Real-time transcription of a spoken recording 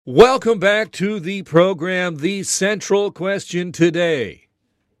Welcome back to the program. The central question today: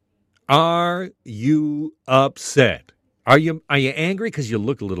 are you upset? Are you angry because you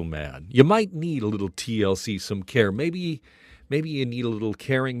look a little mad? You might need a little TLC, some care. Maybe you need a little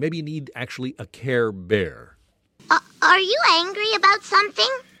caring. Maybe you need actually a Care Bear. Are you angry about something?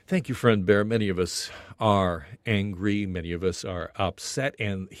 Thank you, friend Bear. Many of us are angry. Many of us are upset.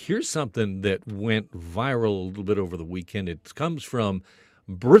 And here's something that went viral a little bit over the weekend. It comes from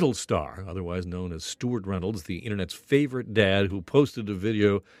Brittle Star, otherwise known as Stuart Reynolds, the internet's favorite dad, who posted a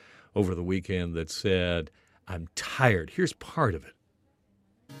video over the weekend that said, "I'm tired." Here's part of it.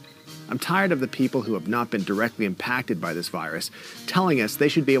 I'm tired of the people who have not been directly impacted by this virus telling us they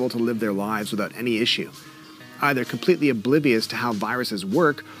should be able to live their lives without any issue, either completely oblivious to how viruses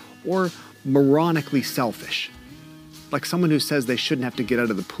work or moronically selfish. Like someone who says they shouldn't have to get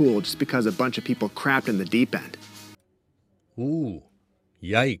out of the pool just because a bunch of people crapped in the deep end. Ooh,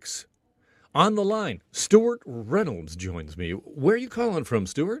 yikes. On the line, Stuart Reynolds joins me. Where are you calling from,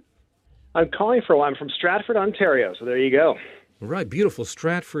 Stuart? I'm from Stratford, Ontario, so there you go. Right, beautiful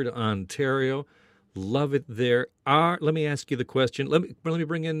Stratford, Ontario. Love it there. Let me ask you the question. Let me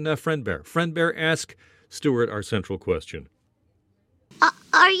bring in Friend Bear. Friend Bear, ask Stuart our central question.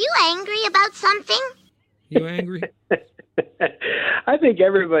 Are you angry about something? You angry? I think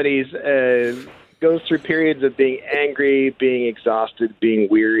everybody's goes through periods of being angry, being exhausted, being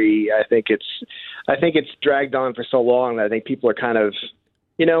weary. I think it's dragged on for so long that I think people are kind of,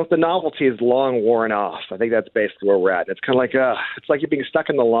 the novelty is long worn off. I think that's basically where we're at. It's kind of like it's like you're being stuck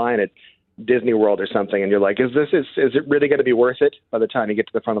in the line at Disney World or something, and you're like, is it really going to be worth it by the time you get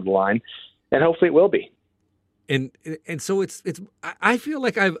to the front of the line? And hopefully it will be. And so it's I feel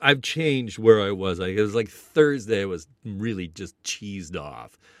like I've changed where I was. It was like Thursday I was really just cheesed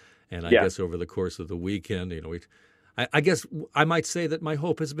off, and I guess over the course of the weekend, I guess I might say that my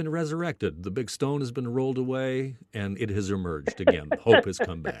hope has been resurrected. The big stone has been rolled away, and it has emerged again. Hope has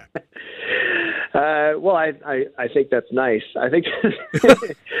come back. Well, I think that's nice. I think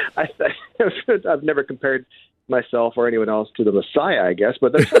I've never compared myself or anyone else to the Messiah, I guess,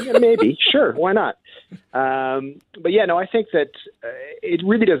 but maybe, sure, why not? But yeah, no, I think that it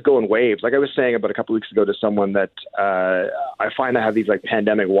really does go in waves. Like I was saying about a couple of weeks ago to someone that I find I have these like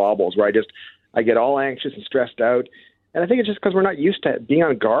pandemic wobbles where I get all anxious and stressed out. And I think it's just because we're not used to being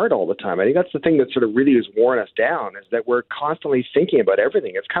on guard all the time. I think that's the thing that sort of really has worn us down, is that we're constantly thinking about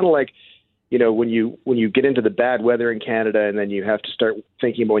everything. It's kind of like, when you get into the bad weather in Canada and then you have to start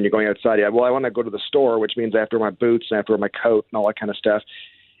thinking about when you're going outside, I want to go to the store, which means I have to wear my boots and I have to wear my coat and all that kind of stuff.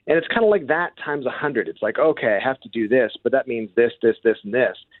 And it's kind of like that times 100. It's like, okay, I have to do this, but that means this, this, this, and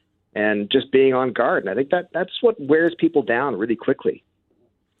this. And just being on guard. And I think that's what wears people down really quickly.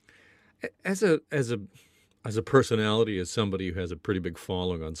 As a personality, as somebody who has a pretty big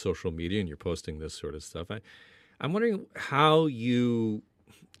following on social media, and you're posting this sort of stuff, I'm wondering how you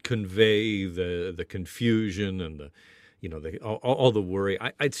convey the confusion and all the worry.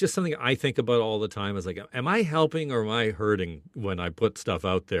 It's just something I think about all the time. Is like, am I helping or am I hurting when I put stuff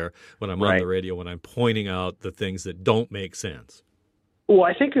out there, when I'm on the radio, when I'm pointing out the things that don't make sense? Well,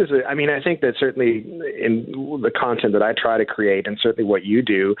 I think that certainly in the content that I try to create, and certainly what you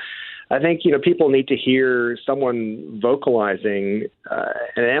do, I think, people need to hear someone vocalizing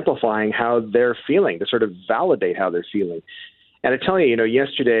and amplifying how they're feeling, to sort of validate how they're feeling. And I tell you,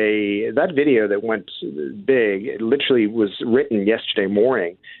 yesterday, that video that went big, it literally was written yesterday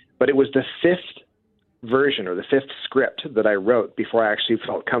morning, but it was the fifth version or the fifth script that I wrote before I actually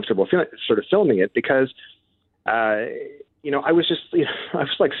felt comfortable sort of filming it, because I was just, I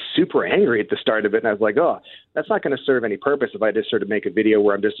was like super angry at the start of it. And I was like, oh, that's not going to serve any purpose if I just sort of make a video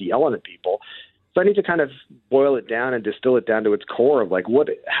where I'm just yelling at people. So I need to kind of boil it down and distill it down to its core of like,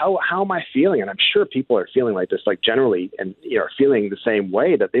 how am I feeling? And I'm sure people are feeling like this, like generally, and are feeling the same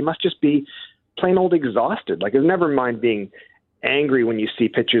way, that they must just be plain old exhausted. Like, never mind being angry when you see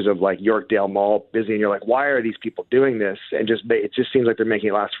pictures of like Yorkdale Mall busy and you're like, why are these people doing this? And it just seems like they're making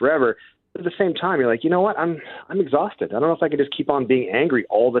it last forever. But at the same time, you're like, you know what? I'm exhausted. I don't know if I can just keep on being angry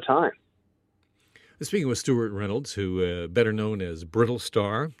all the time. Speaking with Stuart Reynolds, who better known as Brittle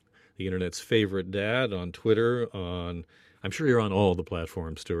Star, the internet's favorite dad, on Twitter, I'm sure you're on all the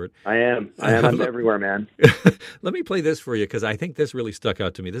platforms, Stuart. I am. I'm everywhere, man. Let me play this for you, because I think this really stuck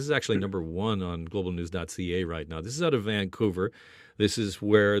out to me. This is actually number one on globalnews.ca right now. This is out of Vancouver. This is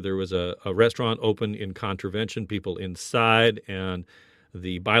where there was a restaurant open in contravention, people inside, and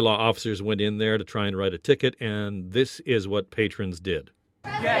the bylaw officers went in there to try and write a ticket, and this is what patrons did.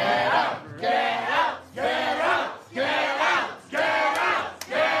 Get out! Get out! Get out! Get out! Get out!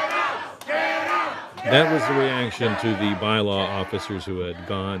 Get out! Get out! That was the reaction to the bylaw officers who had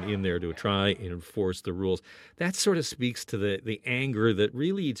gone in there to try and enforce the rules. That sort of speaks to the anger that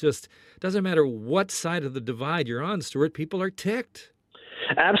really just doesn't matter what side of the divide you're on, Stuart. People are ticked.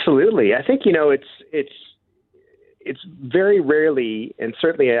 Absolutely. I think, it's very rarely, and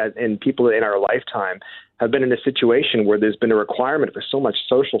certainly in people in our lifetime, have been in a situation where there's been a requirement for so much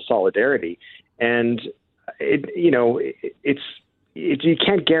social solidarity. And, you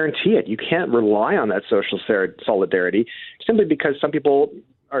can't guarantee it. You can't rely on that social solidarity simply because some people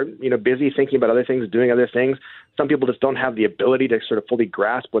are, busy thinking about other things, doing other things. Some people just don't have the ability to sort of fully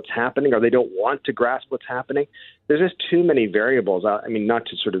grasp what's happening, or they don't want to grasp what's happening. There's just too many variables. I mean, not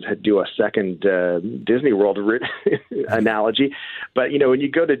to sort of do a second Disney World analogy, but, when you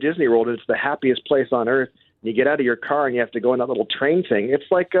go to Disney World, it's the happiest place on earth. You get out of your car and you have to go on that little train thing. It's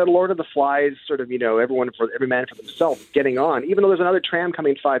like Lord of the Flies, sort of, every man for themselves getting on, even though there's another tram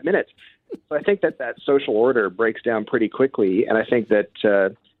coming in 5 minutes. So I think that social order breaks down pretty quickly, and I think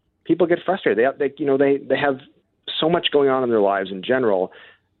that people get frustrated. They have so much going on in their lives in general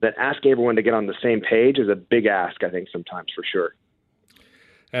that asking everyone to get on the same page is a big ask, I think, sometimes, for sure.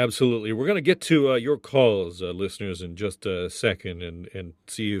 Absolutely. We're going to get to your calls, listeners, in just a second and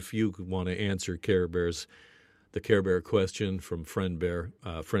see if you want to answer the Care Bear question from Friend Bear,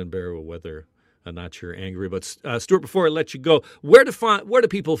 or whether or not you're angry. But Stuart, before I let you go, where do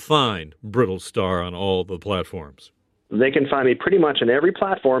people find Brittle Star on all the platforms? They can find me pretty much on every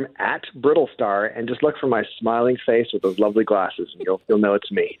platform at Brittle Star, and just look for my smiling face with those lovely glasses, and you'll know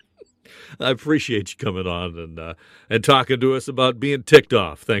it's me. I appreciate you coming on and talking to us about being ticked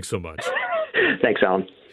off. Thanks so much. Thanks, Alan.